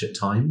too much at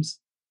times.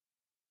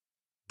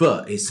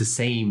 But it's the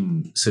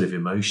same sort of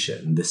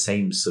emotion, the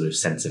same sort of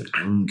sense of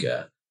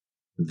anger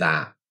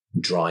that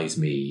drives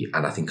me,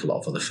 and I think a lot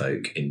of other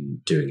folk,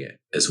 in doing it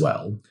as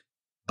well.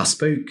 I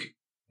spoke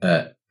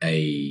at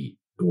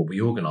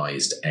we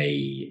organised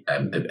a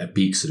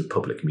big sort of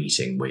public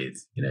meeting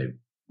with, you know,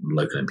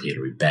 local MP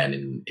with Ben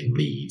in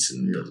Leeds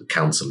and the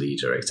council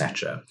leader,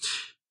 etc.,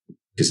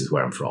 because it's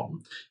where I'm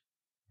from.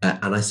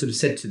 And I sort of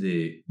said to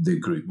the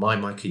group,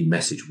 my key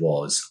message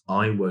was,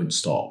 I won't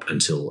stop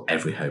until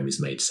every home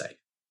is made safe.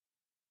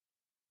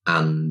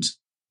 And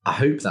I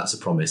hope that's a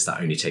promise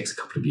that only takes a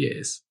couple of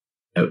years.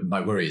 My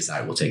worry is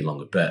that it will take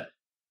longer, but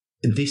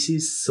this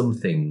is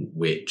something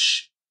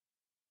which,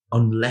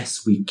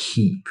 unless we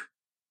keep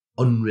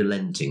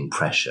unrelenting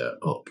pressure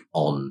up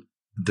on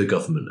the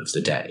government of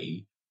the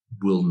day,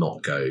 will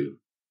not go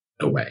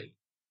away.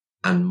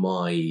 And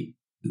my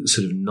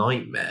sort of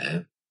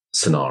nightmare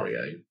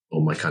scenario,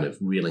 or my kind of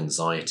real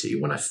anxiety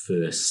when I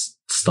first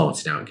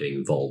started out getting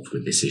involved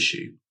with this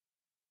issue,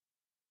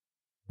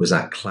 was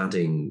that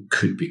cladding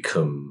could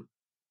become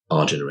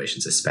our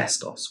generation's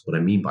asbestos. What I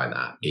mean by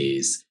that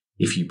is,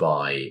 if you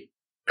buy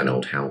an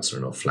old house or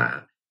an old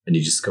flat and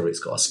you discover it's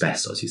got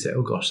asbestos, you say,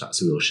 oh gosh,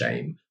 that's a real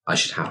shame. I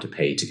should have to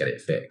pay to get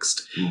it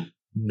fixed.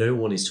 No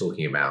one is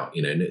talking about,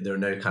 you know, there are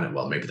no kind of,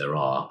 well, maybe there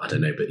are, I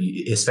don't know, but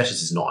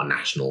asbestos is not a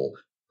national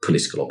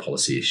political or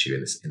policy issue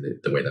in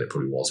the way that it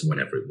probably was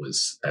whenever it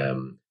was,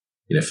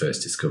 you know,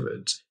 first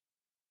discovered.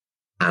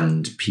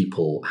 And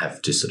people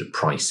have to sort of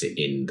price it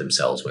in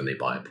themselves when they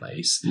buy a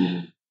place,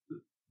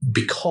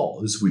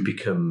 because we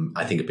become,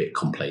 I think, a bit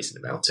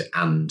complacent about it.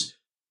 And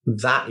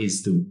that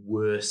is the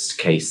worst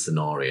case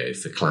scenario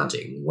for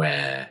cladding,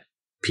 where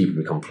people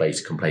become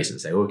complacent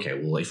and say, okay,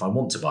 well, if I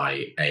want to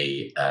buy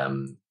a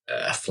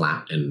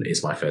flat and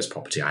it's my first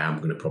property, I am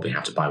going to probably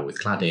have to buy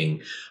with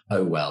cladding.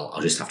 Oh, well,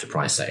 I'll just have to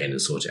price that in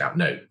and sort it out.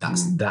 No,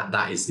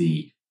 that is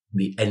the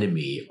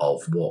enemy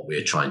of what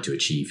we're trying to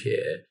achieve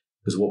here.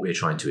 Because what we're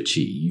trying to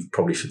achieve,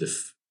 probably for the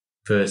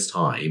first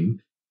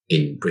time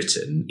in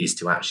Britain, is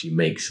to actually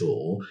make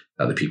sure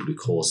that the people who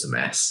cause the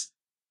mess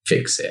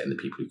fix it and the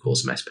people who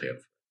cause the mess pay up for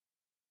it.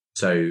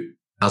 So,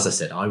 as I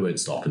said, I won't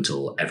stop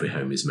until every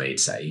home is made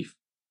safe.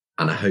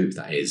 And I hope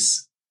that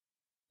is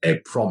a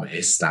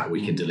promise that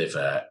we can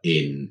deliver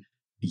in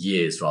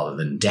years rather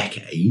than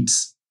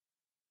decades.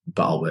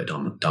 But I'll work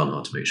down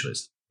hard to make sure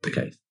it's the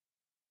case.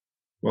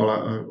 Well,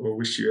 I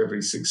wish you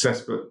every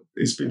success, but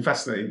it's been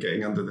fascinating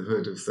getting under the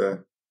hood of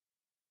the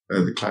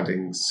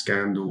Cladding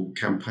Scandal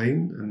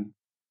campaign, and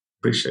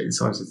appreciate your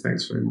time, so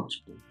thanks very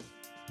much, Paul.